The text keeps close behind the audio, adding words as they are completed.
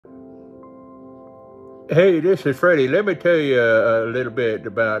Hey, this is Freddie. Let me tell you a little bit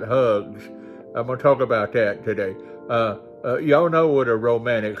about hugs. I'm gonna talk about that today. Y'all know what a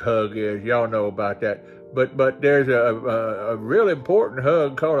romantic hug is. Y'all know about that. But there's a real important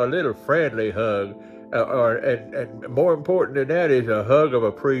hug called a little friendly hug, and more important than that is a hug of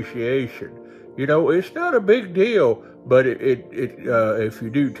appreciation. You know, it's not a big deal, but if you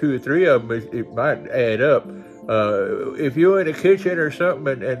do two or three of them, it might add up. If you're in the kitchen or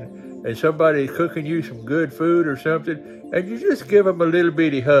something and somebody's cooking you some good food or something, and you just give them a little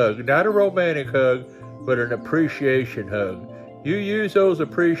bitty hug, not a romantic hug, but an appreciation hug. You use those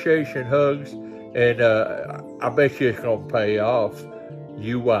appreciation hugs, and I bet you it's going to pay off.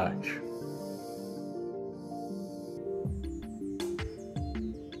 You watch.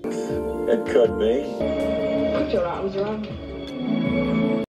 It could be. Put your arms around me.